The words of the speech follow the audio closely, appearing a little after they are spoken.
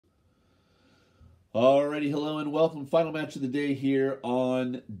Alrighty, hello and welcome. Final match of the day here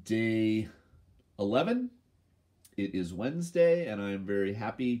on day 11. It is Wednesday, and I am very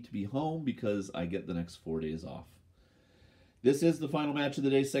happy to be home because I get the next 4 days off. This is the final match of the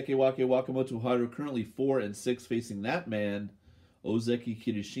day. Sekewake Wakamotoharu currently 4-6, facing that man, Ozeki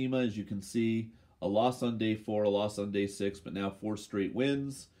Kirishima. As you can see, a loss on day 4, a loss on day 6, but now 4 straight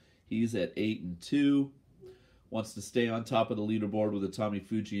wins. He's at 8-2. Wants to stay on top of the leaderboard with Atami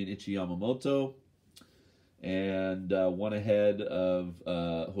Fuji and Ichi Yamamoto. And one ahead of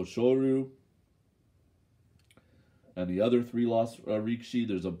Hoshoru. And the other 3-loss Rikishi,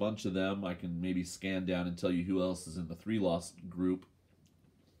 there's a bunch of them. I can maybe scan down and tell you who else is in the 3-loss group.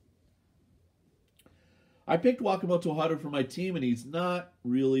 I picked Wakamotoharu for my team, and he's not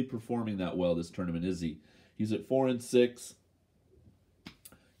really performing that well this tournament, is he? He's at 4-6.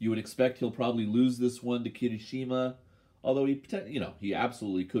 You would expect he'll probably lose this one to Kirishima, although he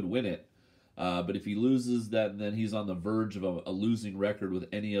absolutely could win it. But if he loses that, then he's on the verge of a losing record with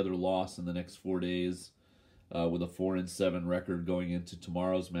any other loss in the next 4 days, with a 4-7 record going into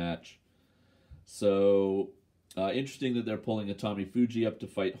tomorrow's match. So, interesting that they're pulling Atami Fuji up to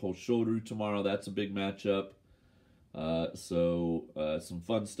fight Hoshoru tomorrow. That's a big matchup. Some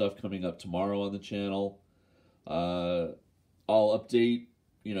fun stuff coming up tomorrow on the channel. I'll update,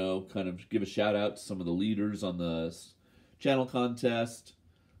 kind of give a shout out to some of the leaders on the channel contest.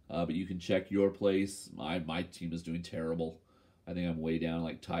 But you can check your place. My team is doing terrible. I think I'm way down,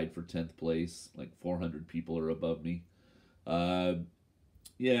 like tied for 10th place. Like 400 people are above me.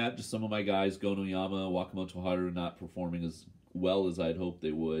 Yeah, just some of my guys, Gonoyama, Wakamotoharu, not performing as well as I'd hoped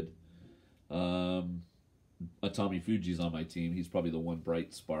they would. Atami Fuji's on my team. He's probably the one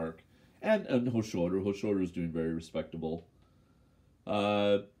bright spark. And Hoshoru. Hoshoru is doing very respectable.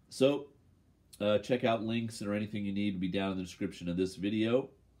 Check out links or anything you need to be down in the description of this video.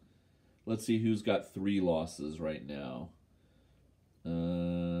 Let's see who's got 3 losses right now.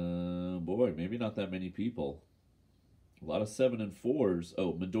 Boy, maybe not that many people. A lot of 7-4s.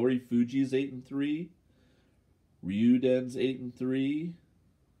 Oh, Midori Fuji's 8-3. Ryuden's 8-3.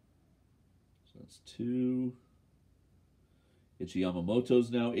 So that's 2. Ichi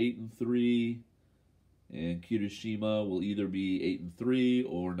Yamamoto's now 8-3. And Kirishima will either be 8-3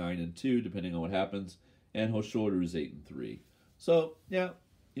 or 9-2, depending on what happens. And Hoshoru's 8-3. So, yeah,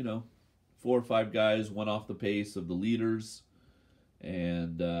 4 or 5 guys, one off the pace of the leaders.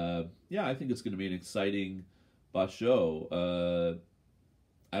 And, yeah, I think it's going to be an exciting basho.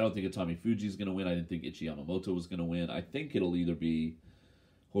 I don't think Atami Fuji's going to win. I didn't think Ichi Yamamoto was going to win. I think it'll either be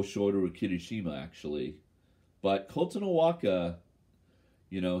Hoshoru or Kirishima, actually. But Kotonowaka,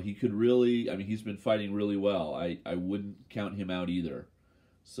 he could really, he's been fighting really well. I wouldn't count him out either.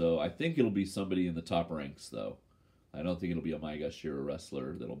 So I think it'll be somebody in the top ranks, though. I don't think it'll be a Maegashira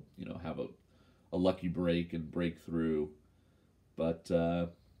wrestler that'll, have a lucky break and break through. But,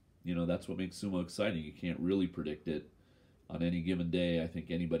 that's what makes sumo exciting. You can't really predict it on any given day. I think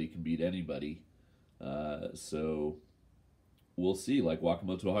anybody can beat anybody. So we'll see. Like,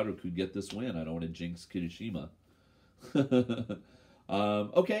 Wakamotoharu could get this win. I don't want to jinx Kirishima.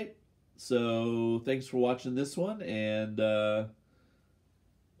 Okay, so thanks for watching this one, and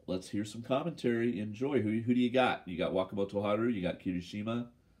let's hear some commentary. Enjoy. Who do you got? You got Wakamotoharu, you got Kirishima.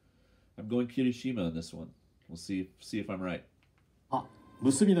 I'm going Kirishima on this one. We'll see if I'm right.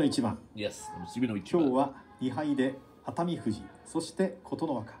 結びの一番。 Yes, 結びの一番。今日は2敗で熱海富士、そして琴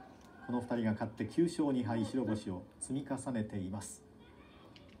ノ若。この2人が勝って9勝2敗白星を積み重ねています。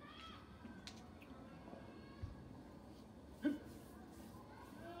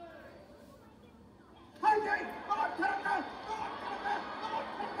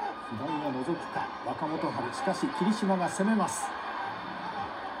左が覗くか、若元春。しかし霧島が攻めます。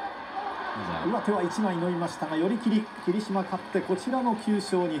上手は1枚伸びましたが、寄り切り霧島勝ってこちらの9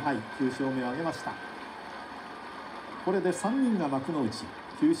勝2敗、9勝目を挙げました。これで3人が幕の内、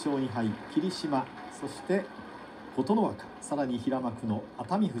9勝2敗霧島、そして琴ノ若、さらに平幕の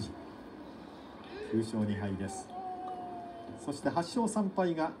熱海富士、9勝2敗です。そして8勝3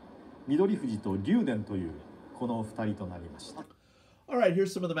敗が緑富士と竜電というこの2人となりました。 Alright,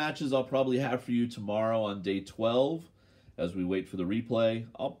 here's some of the matches I'll probably have for you tomorrow on day 12 as we wait for the replay.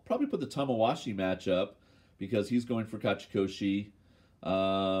 I'll probably put the Tamawashi match up because he's going for Kachikoshi.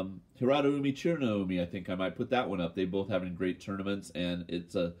 Hirata Umi, Chirno Umi, I think I might put that one up. They both having great tournaments, and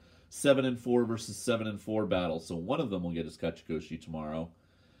it's a 7-4 versus 7-4 battle, so one of them will get his Kachikoshi tomorrow.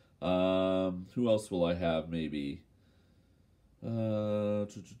 Who else will I have, maybe? No,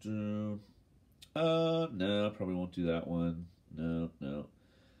 probably won't do that one. No.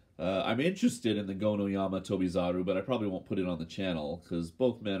 I'm interested in the Gonoyama Tobizaru, but I probably won't put it on the channel because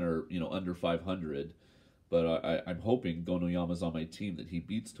both men are, under 500. But I'm hoping Gonoyama's on my team that he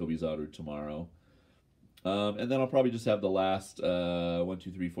beats Tobizaru tomorrow. And then I'll probably just have the last 1,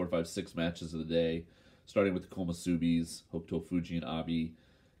 2, 3, 4, 5, 6 matches of the day, starting with the Komasubis, Hokuto Fuji and Abi,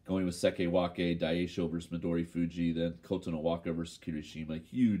 going with Seke Wake, Daisho versus Midori Fuji, then Koto no Waka versus Kirishima.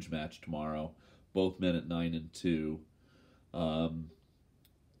 Huge match tomorrow. Both men at 9 and 2.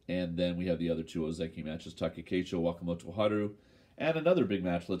 And then we have the other 2 Ozeki matches, Takekeisho, Wakamotoharu, and another big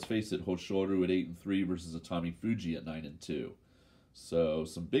match, let's face it, Hoshoru at 8 and 3 versus Atami Fuji at 9 and 2. So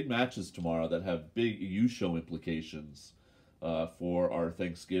some big matches tomorrow that have big Yusho implications for our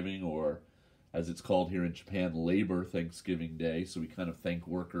Thanksgiving, or as it's called here in Japan, Labor Thanksgiving Day. So we kind of thank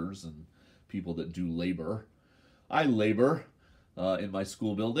workers and people that do labor. I labor in my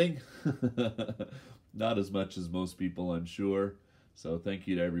school building. Not as much as most people, I'm sure. So thank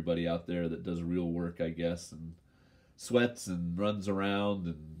you to everybody out there that does real work, I guess, and sweats and runs around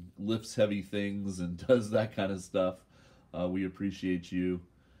and lifts heavy things and does that kind of stuff. We appreciate you,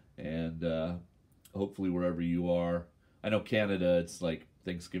 and hopefully wherever you are. I know Canada, it's like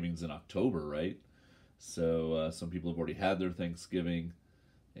Thanksgiving's in October, right? So some people have already had their Thanksgiving,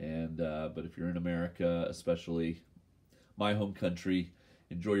 and but if you're in America, especially my home country,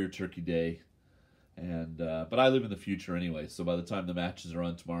 enjoy your Turkey Day. And but I live in the future anyway, so by the time the matches are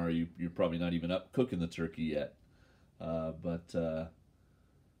on tomorrow, you're probably not even up cooking the turkey yet. But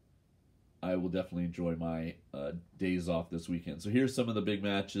I will definitely enjoy my days off this weekend. So here's some of the big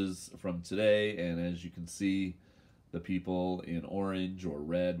matches from today, and as you can see, the people in orange or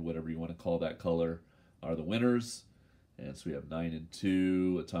red, whatever you want to call that color, are the winners. And so we have 9 and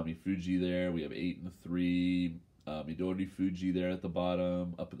 2, Atami Fuji there. We have 8 and 3, Midori Fuji there at the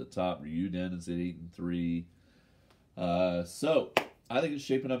bottom. Up at the top, Ryuden is at 8 and 3. So I think it's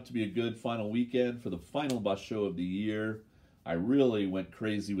shaping up to be a good final weekend for the final basho of the year. I really went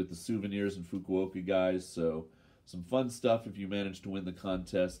crazy with the souvenirs in Fukuoka, guys. So some fun stuff if you manage to win the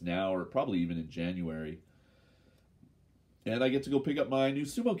contest now, or probably even in January. And I get to go pick up my new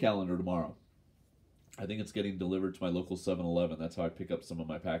Sumo calendar tomorrow. I think it's getting delivered to my local 7-Eleven. That's how I pick up some of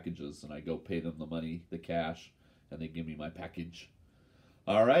my packages, and I go pay them the money, the cash, and they give me my package.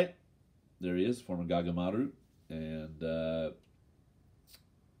 All right. There he is, former Gagamaru. And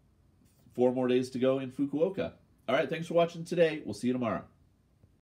 4 more days to go in Fukuoka. All right, thanks for watching today. We'll see you tomorrow.